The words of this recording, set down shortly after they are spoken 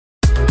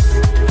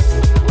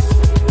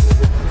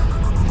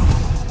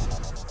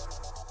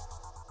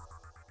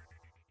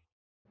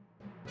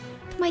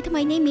ថ្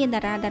មីនេះមាន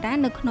តារា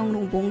នៅក្នុងរ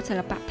ង្វង់សិ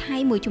ល្បៈថៃ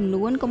មួយចំ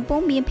នួនកំពុ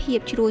ងមានភាព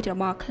ជ្រួលច្រ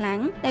បល់ខ្លាំង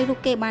ដែលលោក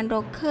គេបានរ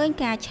កឃើញ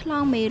ការឆ្ល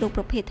ងមេរោគ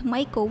ប្រភេទថ្មី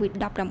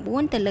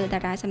COVID-19 ទៅលើតា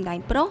រាសម្ដែង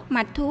ប្រុស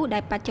Taew ដែ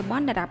លបច្ចុប្ប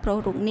ន្នតារាប្រុស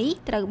រូបនេះ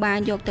ត្រូវបាន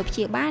យកទៅព្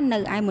យាបាលនៅ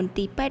ឯមន្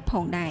ទីរពេទ្យផ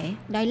ងដែរ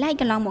ដោយឡែក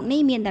កន្លងមក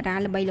នេះមានតារា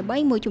ល្បី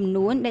ៗមួយចំ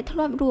នួនដែលធ្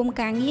លាប់រួម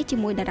ការងារជា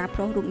មួយតារាប្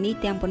រុសរូបនេះ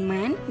ទាំងប៉ុន្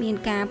មានមាន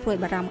ការព្រួយ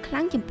បារម្ភខ្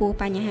លាំងចំពោះ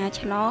បញ្ហា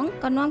ឆ្លង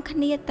ក៏នាំគ្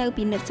នាទៅ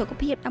ពិនិត្យសុខ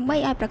ភាពដើម្បី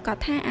ឲ្យប្រាកដ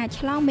ថាអាច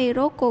ឆ្លងមេ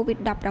រោគ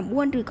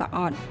COVID-19 ឬក៏អ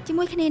ត់ជា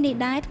មួយគ្នានេះ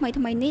ដែរថ្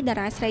មីនេះតា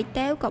រាស្រី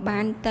តេវក៏បា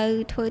នទៅ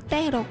ធ្វើ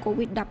តេស្តរក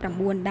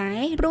COVID-19 ដែ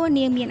រព្រោះ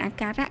នាងមានអា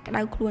ការៈក្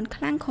តៅខ្លួន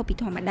ខ្លាំងខុសពី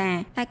ធម្មតា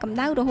តែកម្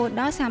ដៅរហូត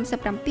ដល់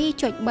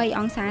 37.3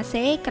 អង្សា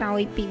សេក្រោ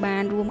យពីបា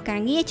នរួមការ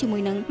ងារជាមួ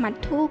យនឹង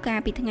Taew កាល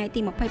ពីថ្ងៃទី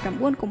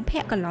 29 កុម្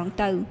ភៈកន្លង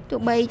ទៅទោះ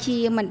បីជា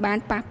មិនបាន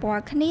ប៉ះពា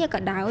ល់គ្នាក៏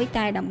ដោយ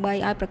តែដើម្បី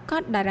ឲ្យប្រកា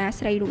សតារា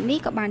ស្រីរូបនេះ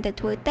ក៏បានទៅ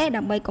ធ្វើតេស្ត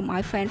ដើម្បីកុំឲ្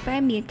យ fan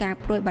មានការ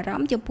ព្រួយបារ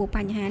ម្ភចំពោះប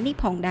ញ្ហានេះ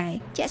ផងដែរ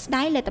ជាក់ស្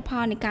ដែងលទ្ធផ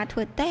លនៃការធ្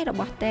វើតេស្តរ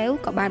បស់តេវ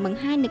ក៏បានបង្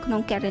ហាញនៅក្នុ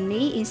ងគណ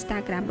នី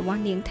Instagram រប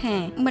ស់នាងថា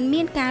มัน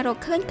មានការរក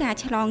ឃើញការ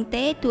ឆ្លង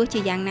ទេទោះជា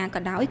យ៉ាងណាក៏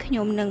ដោយខ្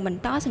ញុំនឹងប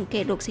ន្តសង្កេ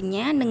តរោគសញ្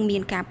ញានិងមា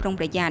នការប្រុង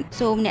ប្រយ័ត្ន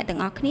សូមអ្នកទាំ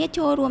ងអស់គ្នា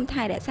ចូលរួម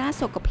ថែរក្សា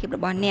សុខភាពរ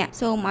បស់អ្នក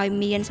សូមឲ្យ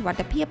មានសុវត្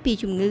ថិភាពពី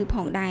ជំងឺផ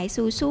ងដែរ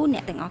ស៊ូអ្ន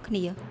កទាំងអស់គ្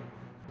នា